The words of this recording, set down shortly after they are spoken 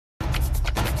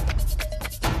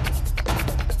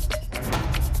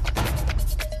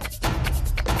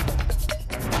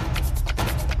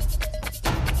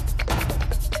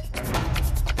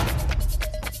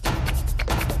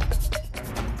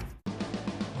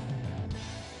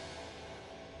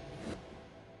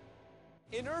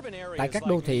Tại các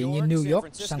đô thị như New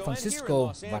York, San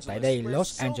Francisco và tại đây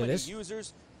Los Angeles,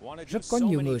 rất có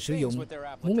nhiều người sử dụng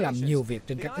muốn làm nhiều việc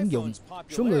trên các ứng dụng.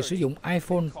 Số người sử dụng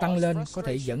iPhone tăng lên có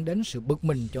thể dẫn đến sự bực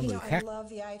mình cho người khác.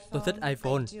 Tôi thích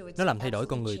iPhone, nó làm thay đổi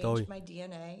con người tôi.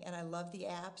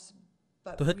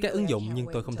 Tôi thích các ứng dụng nhưng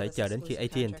tôi không thể chờ đến khi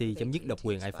AT&T chấm dứt độc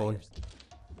quyền iPhone.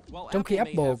 Trong khi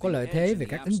Apple có lợi thế về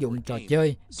các ứng dụng trò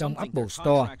chơi trong Apple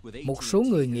Store, một số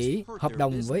người nghĩ hợp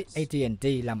đồng với AT&T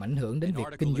làm ảnh hưởng đến việc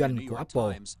kinh doanh của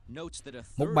Apple.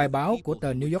 Một bài báo của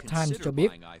tờ New York Times cho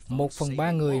biết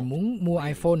 1/3 người muốn mua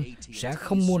iPhone sẽ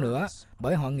không mua nữa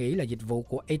bởi họ nghĩ là dịch vụ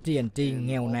của AT&T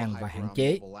nghèo nàn và hạn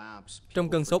chế. Trong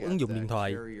cơn sốt ứng dụng điện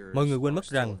thoại, mọi người quên mất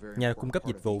rằng nhà cung cấp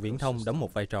dịch vụ viễn thông đóng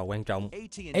một vai trò quan trọng.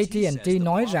 AT&T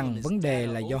nói rằng vấn đề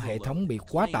là do hệ thống bị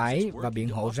quá tải và biện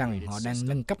hộ rằng họ đang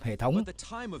nâng cấp hệ thống.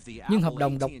 Nhưng hợp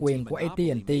đồng độc quyền của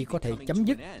AT&T có thể chấm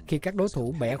dứt khi các đối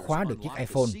thủ bẻ khóa được chiếc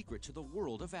iPhone.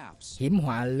 Hiểm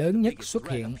họa lớn nhất xuất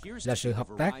hiện là sự hợp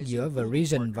tác giữa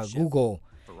Verizon và Google,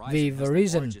 vì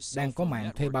Verizon đang có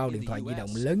mạng thuê bao điện thoại di động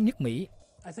lớn nhất Mỹ.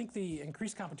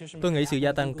 Tôi nghĩ sự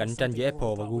gia tăng cạnh tranh giữa Apple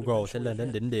và Google sẽ lên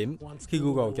đến đỉnh điểm khi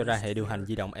Google cho ra hệ điều hành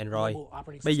di động Android.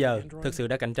 Bây giờ, thực sự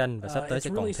đã cạnh tranh và sắp tới sẽ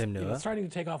còn thêm nữa.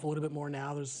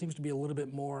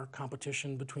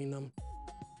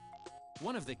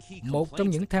 Một trong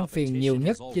những than phiền nhiều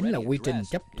nhất chính là quy trình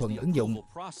chấp thuận ứng dụng.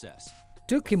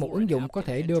 Trước khi một ứng dụng có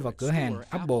thể đưa vào cửa hàng,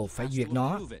 Apple phải duyệt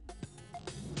nó,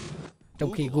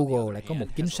 trong khi Google lại có một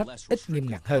chính sách ít nghiêm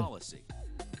ngặt hơn.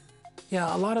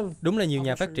 Đúng là nhiều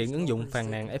nhà phát triển ứng dụng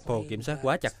phàn nàn Apple kiểm soát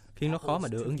quá chặt khiến nó khó mà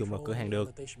đưa ứng dụng vào cửa hàng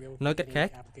được. Nói cách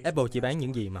khác, Apple chỉ bán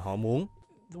những gì mà họ muốn.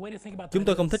 Chúng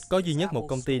tôi không thích có duy nhất một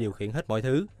công ty điều khiển hết mọi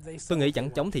thứ. Tôi nghĩ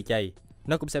chẳng chống thì chày,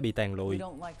 nó cũng sẽ bị tàn lụi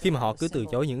khi mà họ cứ từ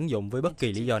chối những ứng dụng với bất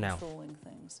kỳ lý do nào.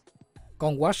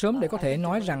 Còn quá sớm để có thể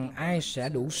nói rằng ai sẽ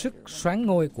đủ sức soán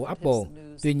ngôi của Apple.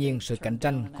 Tuy nhiên, sự cạnh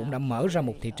tranh cũng đã mở ra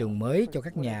một thị trường mới cho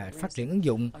các nhà phát triển ứng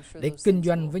dụng để kinh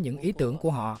doanh với những ý tưởng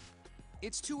của họ.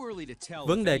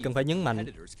 Vấn đề cần phải nhấn mạnh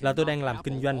là tôi đang làm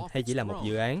kinh doanh hay chỉ là một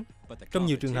dự án. Trong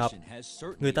nhiều trường hợp,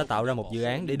 người ta tạo ra một dự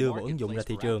án để đưa một ứng dụng ra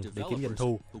thị trường để kiếm doanh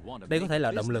thu. Đây có thể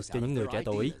là động lực cho những người trẻ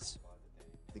tuổi.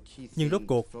 Nhưng rốt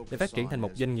cuộc, để phát triển thành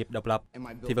một doanh nghiệp độc lập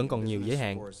thì vẫn còn nhiều giới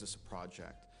hạn.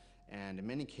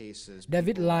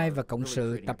 David Lai và cộng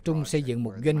sự tập trung xây dựng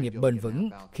một doanh nghiệp bền vững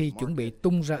khi chuẩn bị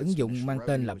tung ra ứng dụng mang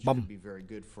tên là phầm.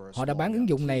 Họ đã bán ứng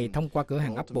dụng này thông qua cửa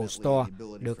hàng Apple Store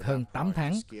được hơn 8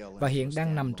 tháng và hiện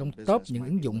đang nằm trong top những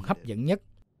ứng dụng hấp dẫn nhất.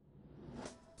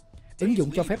 Ứng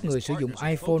dụng cho phép người sử dụng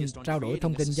iPhone trao đổi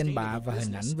thông tin danh bạ và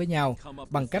hình ảnh với nhau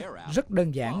bằng cách rất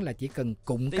đơn giản là chỉ cần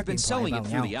cụm các điện thoại vào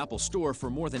nhau.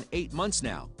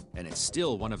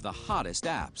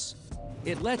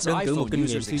 Đơn cử một kinh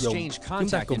nghiệm sử dụng, chúng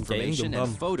ta cùng chạy ứng dụng phầm,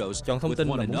 chọn thông tin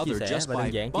mà muốn chia sẻ và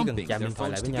đơn giản chỉ cần chạm điện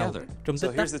thoại lại với nhau. Trong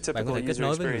tích tắc, bạn có thể kết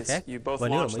nối với người khác và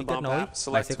nếu đồng ý kết nối,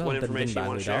 bạn sẽ có thông tin danh bạ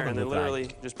người đó và ngược lại.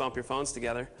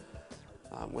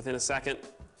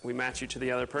 We match you to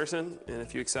the other person, and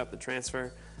if you accept the transfer,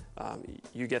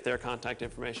 you get their contact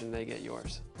information, they get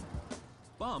yours.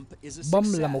 Phầm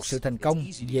là một sự thành công,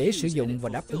 dễ sử dụng và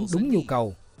đáp ứng đúng nhu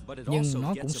cầu, nhưng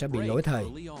nó cũng sẽ bị lỗi thời.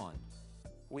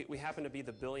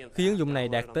 Khi ứng dụng này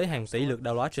đạt tới hàng tỷ lượt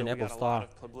download trên Apple Store,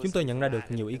 chúng tôi nhận ra được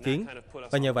nhiều ý kiến,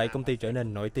 và nhờ vậy công ty trở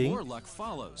nên nổi tiếng.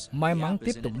 May mắn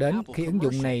tiếp tục đến khi ứng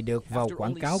dụng này được vào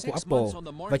quảng cáo của Apple,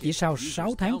 và chỉ sau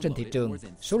 6 tháng trên thị trường,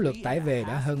 số lượt tải về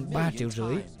đã hơn 3,5 triệu.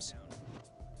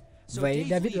 Vậy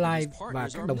David Lai và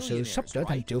các đồng sự sắp trở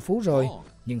thành triệu phú rồi,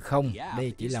 nhưng không,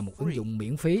 đây chỉ là một ứng dụng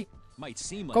miễn phí.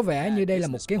 Có vẻ như đây là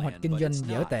một kế hoạch kinh doanh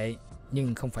dở tệ.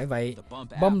 Nhưng không phải vậy.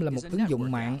 Phầm là một ứng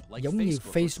dụng mạng giống như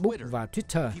Facebook và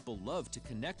Twitter.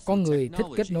 Con người thích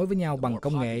kết nối với nhau bằng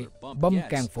công nghệ. Phầm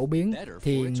càng phổ biến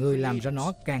thì người làm ra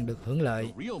nó càng được hưởng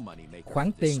lợi.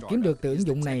 Khoản tiền kiếm được từ ứng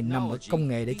dụng này nằm ở công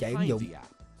nghệ để chạy ứng dụng.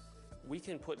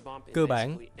 Cơ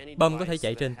bản, phầm có thể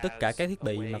chạy trên tất cả các thiết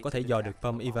bị mà có thể dò được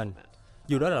phầm event,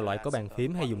 dù đó là loại có bàn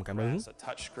phím hay dùng cảm ứng.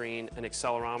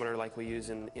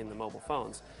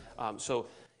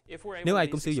 Nếu ai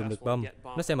cũng sử dụng được phầm,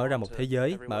 nó sẽ mở ra một thế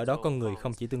giới mà ở đó con người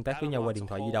không chỉ tương tác với nhau qua điện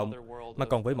thoại di động, mà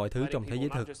còn với mọi thứ trong thế giới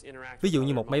thực. Ví dụ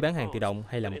như một máy bán hàng tự động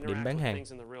hay là một điểm bán hàng.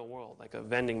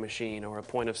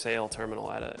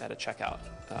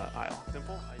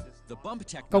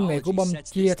 Công nghệ của phầm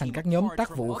chia thành các nhóm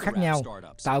tác vụ khác nhau,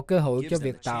 tạo cơ hội cho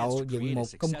việc tạo dựng một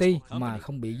công ty mà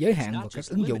không bị giới hạn vào các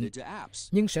ứng dụng.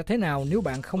 Nhưng sẽ thế nào nếu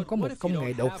bạn không có một công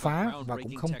nghệ đột phá và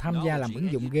cũng không tham gia làm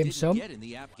ứng dụng game sớm?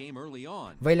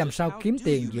 Vậy làm sao kiếm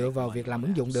tiền dựa vào việc làm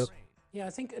ứng dụng được?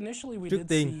 Trước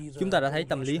tiên, chúng ta đã thấy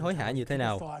tâm lý hối hả như thế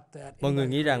nào. Mọi người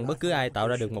nghĩ rằng bất cứ ai tạo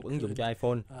ra được một ứng dụng cho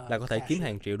iPhone là có thể kiếm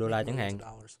hàng triệu đô la chẳng hạn.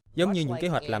 Giống như những kế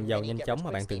hoạch làm giàu nhanh chóng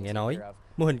mà bạn từng nghe nói.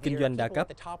 Mô hình kinh doanh đa cấp,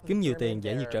 kiếm nhiều tiền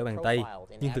dễ như trở bàn tay,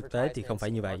 nhưng thực tế thì không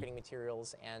phải như vậy.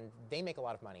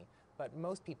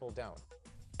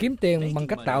 Kiếm tiền bằng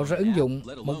cách tạo ra ứng dụng,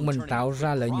 một mình tạo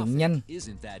ra lợi nhuận nhanh,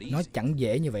 nó chẳng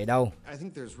dễ như vậy đâu.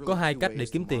 Có hai cách để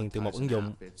kiếm tiền từ một ứng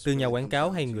dụng, từ nhà quảng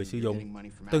cáo hay người sử dụng.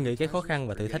 Tôi nghĩ cái khó khăn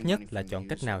và thử thách nhất là chọn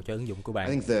cách nào cho ứng dụng của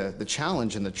bạn.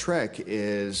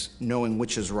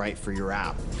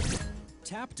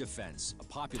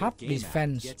 Tap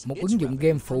Defense, một ứng dụng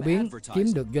game phổ biến, kiếm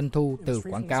được doanh thu từ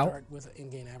quảng cáo.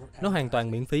 Nó hoàn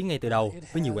toàn miễn phí ngay từ đầu,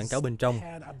 với nhiều quảng cáo bên trong.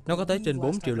 Nó có tới trên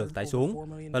 4 triệu lượt tải xuống,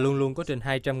 và luôn luôn có trên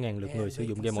 200.000 lượt người sử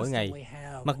dụng game mỗi ngày.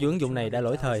 Mặc dù ứng dụng này đã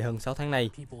lỗi thời hơn 6 tháng nay,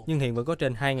 nhưng hiện vẫn có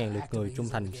trên 2.000 lượt người trung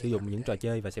thành sử dụng những trò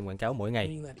chơi và xem quảng cáo mỗi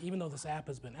ngày.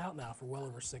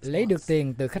 Lấy được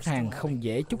tiền từ khách hàng không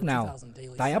dễ chút nào.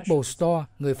 Tại Apple Store,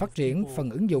 người phát triển phần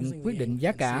ứng dụng quyết định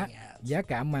giá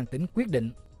cả mang tính quyết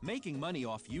định.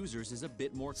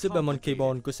 Super Monkey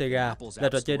Ball của Sega là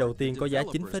trò chơi đầu tiên có giá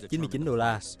 9,99 đô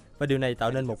la, và điều này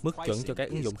tạo nên một mức chuẩn cho các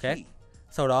ứng dụng khác.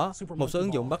 Sau đó, một số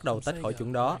ứng dụng bắt đầu tách khỏi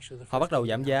chuẩn đó. Họ bắt đầu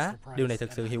giảm giá. Điều này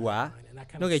thực sự hiệu quả.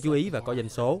 Nó gây chú ý và có doanh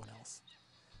số.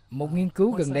 Một nghiên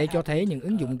cứu gần đây cho thấy những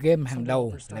ứng dụng game hàng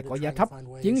đầu lại có giá thấp.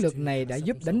 Chiến lược này đã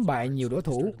giúp đánh bại nhiều đối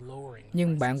thủ.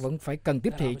 Nhưng bạn vẫn phải cần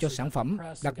tiếp thị cho sản phẩm,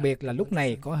 đặc biệt là lúc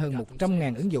này có hơn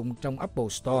 100.000 ứng dụng trong Apple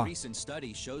Store.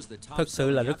 Thật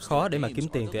sự là rất khó để mà kiếm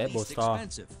tiền từ Apple Store,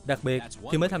 đặc biệt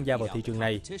khi mới tham gia vào thị trường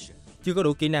này. Chưa có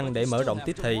đủ kỹ năng để mở rộng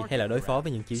tiếp thị hay là đối phó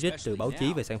với những chỉ trích từ báo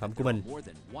chí về sản phẩm của mình.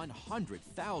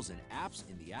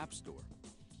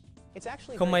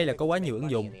 Không may là có quá nhiều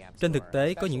ứng dụng. Trên thực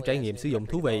tế có những trải nghiệm sử dụng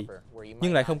thú vị,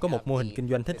 nhưng lại không có một mô hình kinh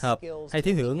doanh thích hợp, hay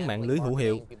thiếu hiệu ứng mạng lưới hữu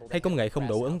hiệu, hay công nghệ không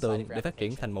đủ ấn tượng để phát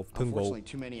triển thành một thương vụ.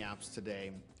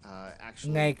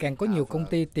 Ngày càng có nhiều công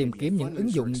ty tìm kiếm những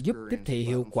ứng dụng giúp tiếp thị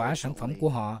hiệu quả sản phẩm của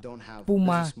họ.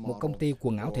 Puma, một công ty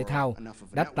quần áo thể thao,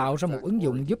 đã tạo ra một ứng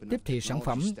dụng giúp tiếp thị sản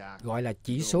phẩm gọi là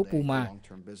chỉ số Puma.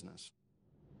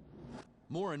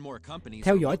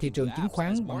 Theo dõi thị trường chứng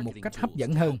khoán bằng một cách hấp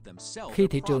dẫn hơn. Khi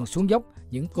thị trường xuống dốc,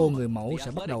 những cô người mẫu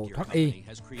sẽ bắt đầu thoát y.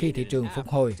 Khi thị trường phục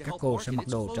hồi, các cô sẽ mặc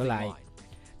đồ trở lại.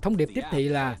 Thông điệp tiếp thị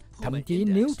là, thậm chí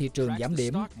nếu thị trường giảm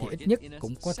điểm, thì ít nhất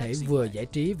cũng có thể vừa giải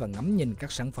trí và ngắm nhìn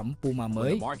các sản phẩm Puma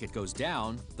mới.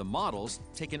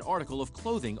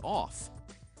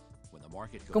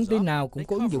 Công ty nào cũng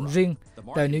có ứng dụng riêng.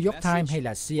 Tờ New York Times hay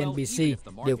là CNBC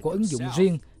đều có ứng dụng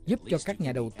riêng, giúp cho các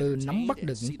nhà đầu tư nắm bắt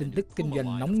được những tin tức kinh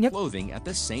doanh nóng nhất.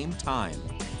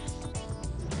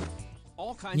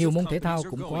 Nhiều môn thể thao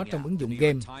cũng có trong ứng dụng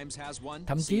game.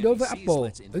 Thậm chí đối với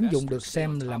Apple, ứng dụng được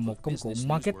xem là một công cụ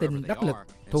marketing đắc lực,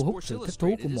 thu hút sự thích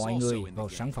thú của mọi người vào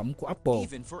sản phẩm của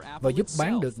Apple và giúp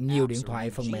bán được nhiều điện thoại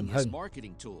phần mềm hơn.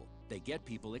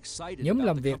 Nhóm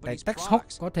làm việc tại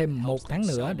Texas có thêm 1 tháng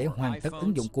nữa để hoàn tất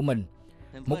ứng dụng của mình.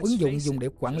 Một ứng dụng dùng để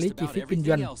quản lý chi phí kinh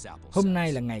doanh. Hôm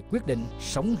nay là ngày quyết định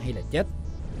sống hay là chết.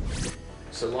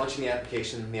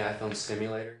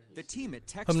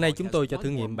 Hôm nay chúng tôi cho thử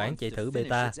nghiệm bản chạy thử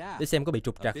beta để xem có bị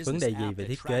trục trặc vấn đề gì về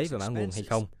thiết kế và mã nguồn hay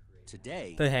không.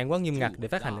 Thời hạn quá nghiêm ngặt để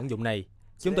phát hành ứng dụng này.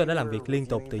 Chúng tôi đã làm việc liên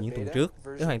tục từ những tuần trước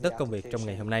để hoàn tất công việc trong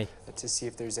ngày hôm nay.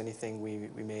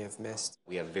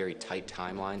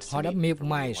 Họ đã miệt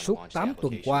mài suốt 8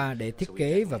 tuần qua để thiết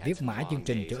kế và viết mã chương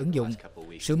trình cho ứng dụng.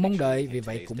 Sự mong đợi vì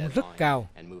vậy cũng rất cao.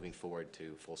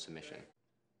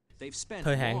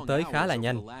 Thời hạn tới khá là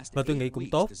nhanh, và tôi nghĩ cũng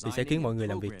tốt vì sẽ khiến mọi người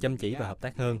làm việc chăm chỉ và hợp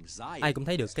tác hơn. Ai cũng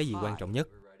thấy được cái gì quan trọng nhất.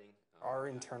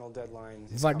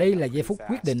 Và đây là giây phút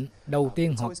quyết định. Đầu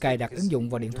tiên họ cài đặt ứng dụng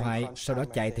vào điện thoại, sau đó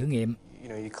chạy thử nghiệm.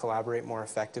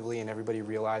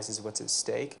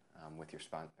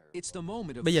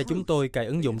 Bây giờ chúng tôi cài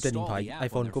ứng dụng trên điện thoại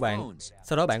iPhone của bạn.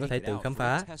 Sau đó bạn có thể tự khám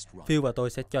phá. Phil và tôi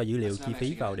sẽ cho dữ liệu chi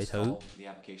phí vào để thử.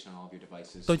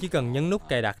 Tôi chỉ cần nhấn nút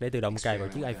cài đặt để tự động cài vào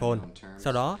chiếc iPhone.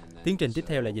 Sau đó, tiến trình tiếp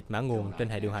theo là dịch mã nguồn trên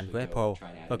hệ điều hành của Apple.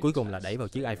 Và cuối cùng là đẩy vào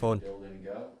chiếc iPhone.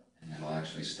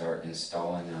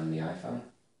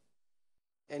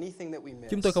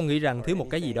 Chúng tôi không nghĩ rằng thiếu một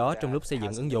cái gì đó trong lúc xây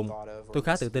dựng ứng dụng. Tôi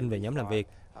khá tự tin về nhóm làm việc.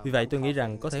 Vì vậy tôi nghĩ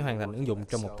rằng có thể hoàn thành ứng dụng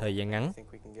trong một thời gian ngắn.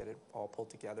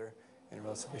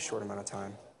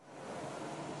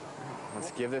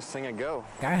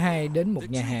 Cả hai đến một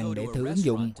nhà hàng để thử ứng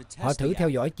dụng. Họ thử theo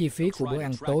dõi chi phí của bữa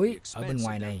ăn tối ở bên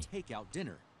ngoài này.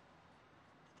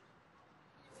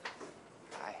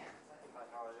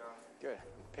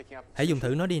 Hãy dùng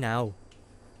thử nó đi nào.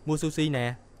 Mua sushi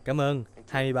nè. Cảm ơn.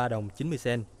 23 đồng 90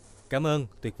 cent. Cảm ơn,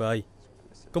 tuyệt vời.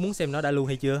 Có muốn xem nó đã lưu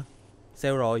hay chưa?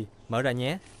 Sale rồi, mở ra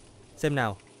nhé. Xem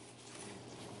nào.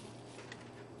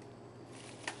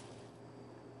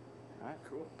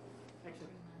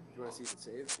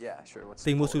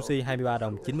 Tiền mua sushi 23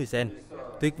 đồng 90 cent.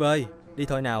 Tuyệt vời, đi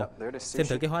thôi nào. Xem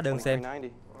thử cái hóa đơn xem.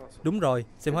 Đúng rồi,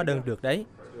 xem hóa đơn được đấy.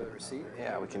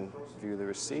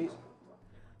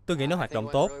 Tôi nghĩ nó hoạt động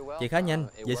tốt, chạy khá nhanh,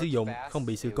 dễ sử dụng, không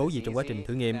bị sự cố gì trong quá trình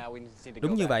thử nghiệm.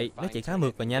 Đúng như vậy, nó chạy khá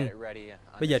mượt và nhanh.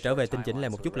 Bây giờ trở về tinh chỉnh lại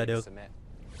một chút là được.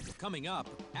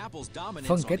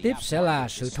 Phần kế tiếp sẽ là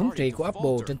sự thống trị của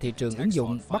Apple trên thị trường ứng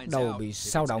dụng bắt đầu bị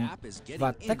xao động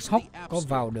và TechHawk có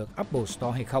vào được Apple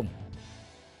Store hay không.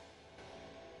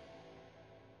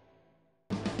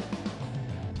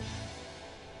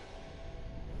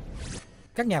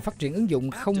 Các nhà phát triển ứng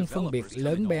dụng không phân biệt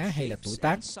lớn bé hay là tuổi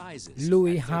tác.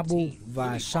 Louis Harbu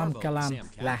và Sam Kalam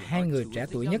là hai người trẻ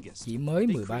tuổi nhất, chỉ mới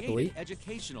 13 tuổi.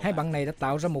 Hai bạn này đã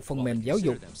tạo ra một phần mềm giáo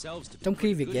dục. Trong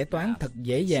khi việc giải toán thật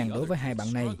dễ dàng đối với hai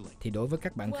bạn này, thì đối với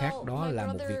các bạn khác đó là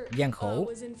một việc gian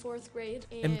khổ.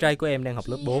 Em trai của em đang học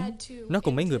lớp 4. Nó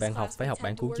cùng mấy người bạn học phải học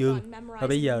bảng cửu chương. Và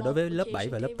bây giờ đối với lớp 7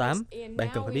 và lớp 8, bạn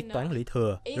cần phải biết toán lũy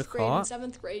thừa, rất khó.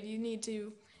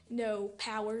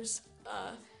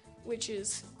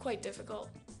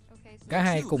 Cả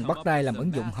hai cùng bắt tay làm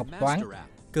ứng dụng học toán.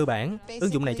 Cơ bản,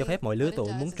 ứng dụng này cho phép mọi lứa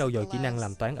tuổi muốn trau dồi kỹ năng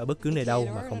làm toán ở bất cứ nơi đâu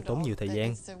mà không tốn nhiều thời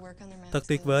gian. Thật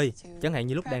tuyệt vời, chẳng hạn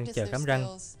như lúc đang chờ khám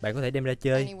răng, bạn có thể đem ra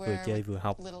chơi vừa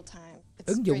học.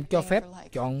 Ứng dụng cho phép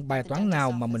chọn bài toán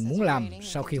nào mà mình muốn làm,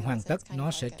 sau khi hoàn tất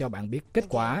nó sẽ cho bạn biết kết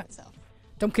quả.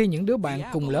 Trong khi những đứa bạn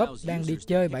cùng lớp đang đi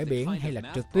chơi bãi biển hay là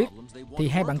trượt tuyết, thì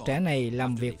hai bạn trẻ này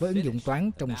làm việc với ứng dụng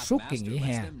toán trong suốt kỳ nghỉ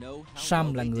hè.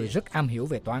 Sam là người rất am hiểu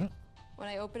về toán.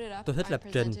 Tôi thích lập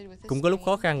trình, cũng có lúc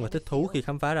khó khăn và thích thú khi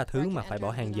khám phá ra thứ mà phải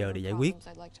bỏ hàng giờ để giải quyết.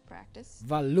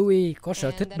 Và Louis có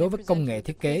sở thích đối với công nghệ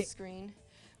thiết kế.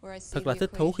 Thật là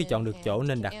thích thú khi chọn được chỗ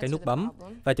nên đặt cái nút bấm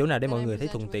và chỗ nào để mọi người thấy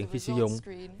thuận tiện khi sử dụng.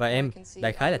 Và em,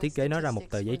 đại khái là thiết kế nó ra một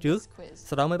tờ giấy trước,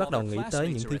 sau đó mới bắt đầu nghĩ tới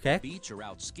những thứ khác.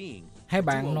 Hai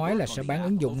bạn nói là sẽ bán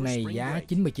ứng dụng này giá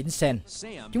 99 cent.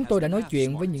 Chúng tôi đã nói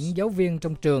chuyện với những giáo viên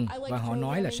trong trường và họ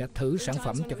nói là sẽ thử sản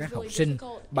phẩm cho các học sinh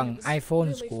bằng iPhone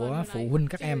của phụ huynh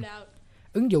các em.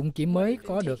 Ứng dụng chỉ mới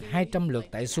có được 200 lượt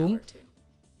tải xuống.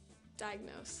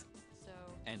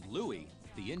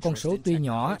 Con số tuy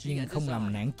nhỏ nhưng không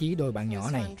làm nản chí đôi bạn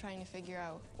nhỏ này.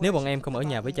 Nếu bọn em không ở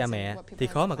nhà với cha mẹ thì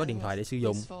khó mà có điện thoại để sử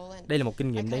dụng. Đây là một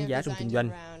kinh nghiệm đáng giá trong kinh doanh,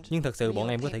 nhưng thật sự bọn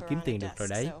em có thể kiếm tiền được rồi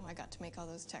đấy.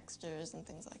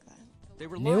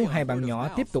 Nếu hai bạn nhỏ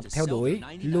tiếp tục theo đuổi,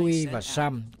 Louis và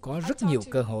Sam có rất nhiều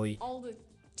cơ hội.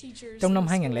 Trong năm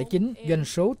 2009, doanh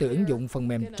số từ ứng dụng phần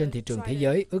mềm trên thị trường thế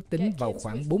giới ước tính vào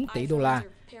khoảng 4 tỷ đô la.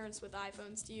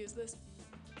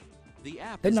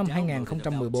 Tới năm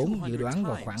 2014 dự đoán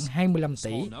vào khoảng 25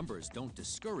 tỷ.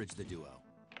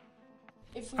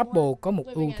 Apple có một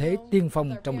ưu thế tiên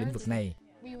phong trong lĩnh vực này.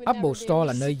 Apple Store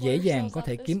là nơi dễ dàng có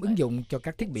thể kiếm ứng dụng cho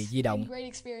các thiết bị di động.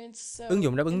 Ứng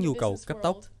dụng đáp ứng nhu cầu cấp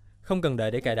tốc, không cần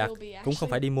đợi để cài đặt, cũng không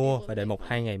phải đi mua và đợi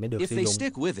 1-2 ngày mới được sử dụng.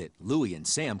 Louis and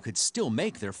Sam could still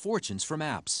make their fortunes from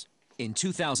apps. In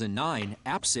 2009,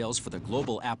 app sales for the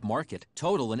global app market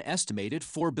total an estimated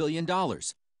 $4 billion.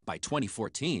 By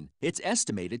 2014, it's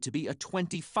estimated to be a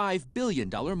 $25 billion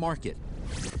market.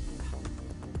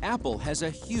 Apple has a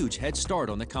huge head start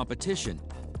on the competition.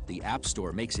 The App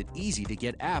Store makes it easy to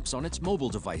get apps on its mobile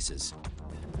devices.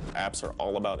 Apps are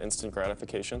all about instant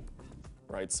gratification,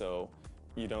 right? So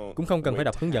Cũng không cần phải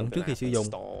đọc hướng dẫn trước khi sử dụng.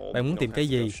 Bạn muốn tìm cái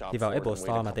gì thì vào Apple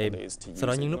Store mà tìm. Sau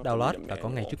đó nhấn nút download là có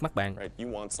ngay trước mắt bạn.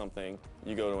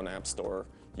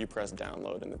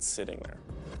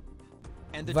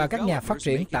 Và các nhà phát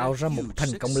triển tạo ra một thành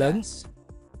công lớn.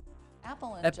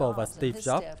 Apple và Steve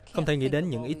Jobs không thể nghĩ đến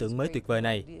những ý tưởng mới tuyệt vời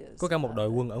này. Có cả một đội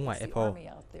quân ở ngoài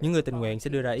Apple. Những người tình nguyện sẽ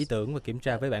đưa ra ý tưởng và kiểm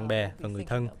tra với bạn bè và người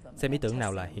thân xem ý tưởng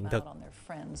nào là hiện thực.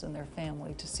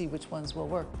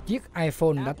 Chiếc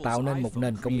iPhone đã tạo nên một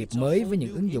nền công nghiệp mới với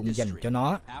những ứng dụng dành cho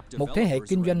nó. Một thế hệ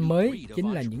kinh doanh mới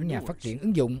chính là những nhà phát triển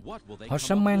ứng dụng. Họ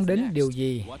sẽ mang đến điều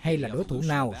gì hay là đối thủ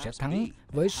nào sẽ thắng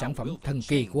với sản phẩm thần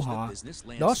kỳ của họ.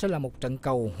 Đó sẽ là một trận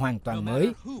cầu hoàn toàn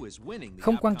mới.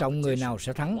 Không quan trọng người nào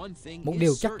sẽ thắng. Một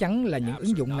điều chắc chắn là những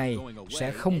ứng dụng này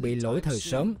sẽ không bị lỗi thời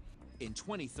sớm.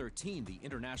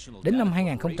 Đến năm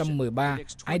 2013,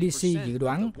 IDC dự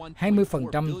đoán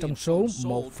 20% trong số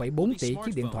 1,4 tỷ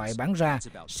chiếc điện thoại bán ra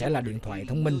sẽ là điện thoại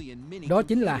thông minh. Đó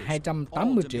chính là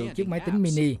 280 triệu chiếc máy tính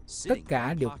mini. Tất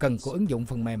cả đều cần có ứng dụng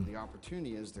phần mềm.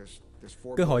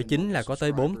 Cơ hội chính là có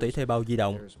tới 4 tỷ thuê bao di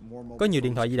động. Có nhiều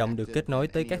điện thoại di động được kết nối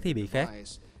tới các thiết bị khác.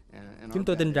 Chúng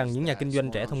tôi tin rằng những nhà kinh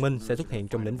doanh trẻ thông minh sẽ xuất hiện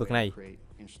trong lĩnh vực này.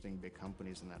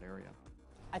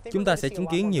 Chúng ta sẽ chứng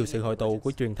kiến nhiều sự hội tụ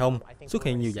của truyền thông, xuất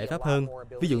hiện nhiều giải pháp hơn,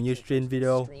 ví dụ như stream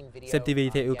video, xem TV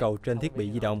theo yêu cầu trên thiết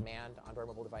bị di động.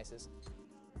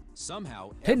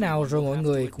 Thế nào rồi mọi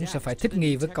người cũng sẽ phải thích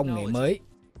nghi với công nghệ mới.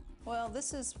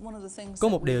 Có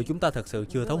một điều chúng ta thật sự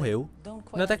chưa thấu hiểu.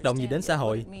 Nó tác động gì đến xã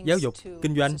hội, giáo dục,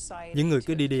 kinh doanh? Những người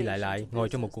cứ đi đi lại, ngồi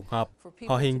trong một cuộc họp.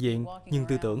 Họ hiện diện, nhưng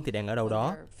tư tưởng thì đang ở đâu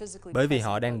đó. Bởi vì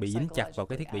họ đang bị dính chặt vào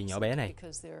cái thiết bị nhỏ bé này.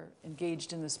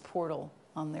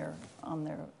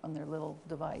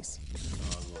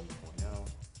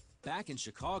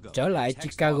 Trở lại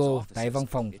Chicago, tại văn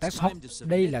phòng TechHawk,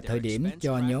 đây là thời điểm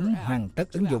cho nhóm hoàn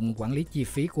tất ứng dụng quản lý chi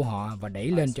phí của họ và đẩy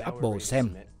lên cho Apple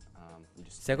xem.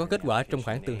 Sẽ có kết quả trong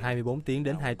khoảng từ 24 tiếng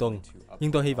đến 2 tuần.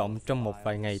 Nhưng tôi hy vọng trong một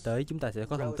vài ngày tới chúng ta sẽ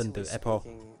có thông tin từ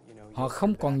Apple. Họ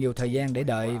không còn nhiều thời gian để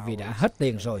đợi vì đã hết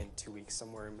tiền rồi.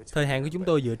 Thời hạn của chúng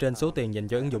tôi dựa trên số tiền dành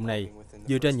cho ứng dụng này,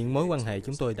 dựa trên những mối quan hệ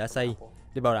chúng tôi đã xây,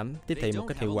 để bảo đảm tiếp thị một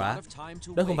cách hiệu quả.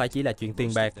 Đó không phải chỉ là chuyện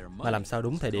tiền bạc, mà làm sao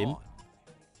đúng thời điểm.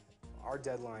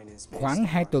 Khoảng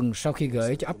 2 tuần sau khi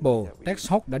gửi cho Apple,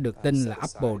 TechHawk đã được tin là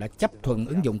Apple đã chấp thuận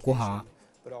ứng dụng của họ.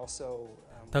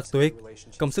 Thật tuyệt,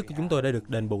 công sức của chúng tôi đã được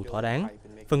đền bù thỏa đáng.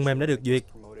 Phần mềm đã được duyệt,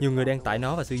 nhiều người đang tải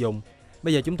nó và sử dụng.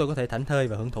 Bây giờ chúng tôi có thể thảnh thơi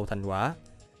và hưởng thụ thành quả.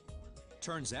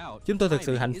 Chúng tôi thực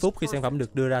sự hạnh phúc khi sản phẩm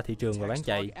được đưa ra thị trường và bán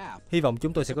chạy. Hy vọng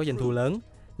chúng tôi sẽ có doanh thu lớn.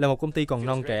 Là một công ty còn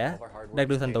non trẻ, đạt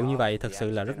được thành tựu như vậy thật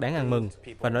sự là rất đáng ăn mừng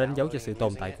và nó đánh dấu cho sự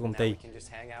tồn tại của công ty.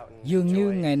 Dường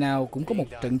như ngày nào cũng có một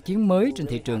trận chiến mới trên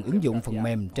thị trường ứng dụng phần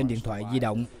mềm trên điện thoại di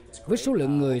động. Với số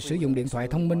lượng người sử dụng điện thoại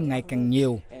thông minh ngày càng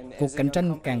nhiều, cuộc cạnh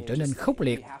tranh càng trở nên khốc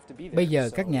liệt. Bây giờ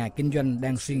các nhà kinh doanh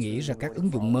đang suy nghĩ ra các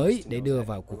ứng dụng mới để đưa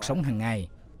vào cuộc sống hàng ngày.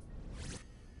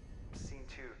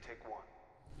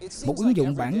 Một ứng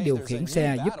dụng bảng điều khiển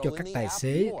xe giúp cho các tài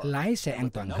xế lái xe an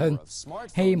toàn hơn,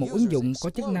 hay một ứng dụng có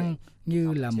chức năng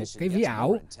như là một cái ví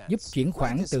ảo giúp chuyển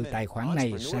khoản từ tài khoản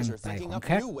này sang tài khoản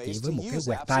khác chỉ với một cái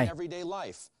quẹt tay.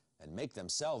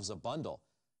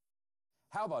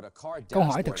 Câu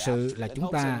hỏi thực sự là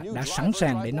chúng ta đã sẵn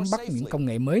sàng để nắm bắt những công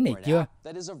nghệ mới này chưa?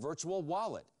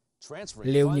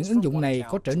 Liệu những ứng dụng này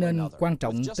có trở nên quan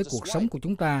trọng tới cuộc sống của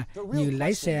chúng ta như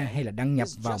lái xe hay là đăng nhập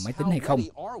vào máy tính hay không?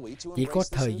 Chỉ có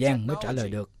thời gian mới trả lời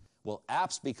được.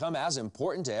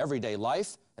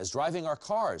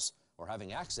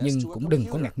 Nhưng cũng đừng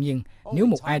có ngạc nhiên nếu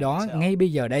một ai đó ngay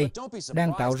bây giờ đây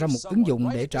đang tạo ra một ứng dụng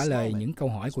để trả lời những câu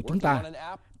hỏi của chúng ta.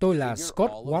 Tôi là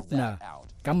Scott Wapner.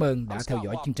 Cảm ơn đã theo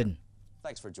dõi chương trình.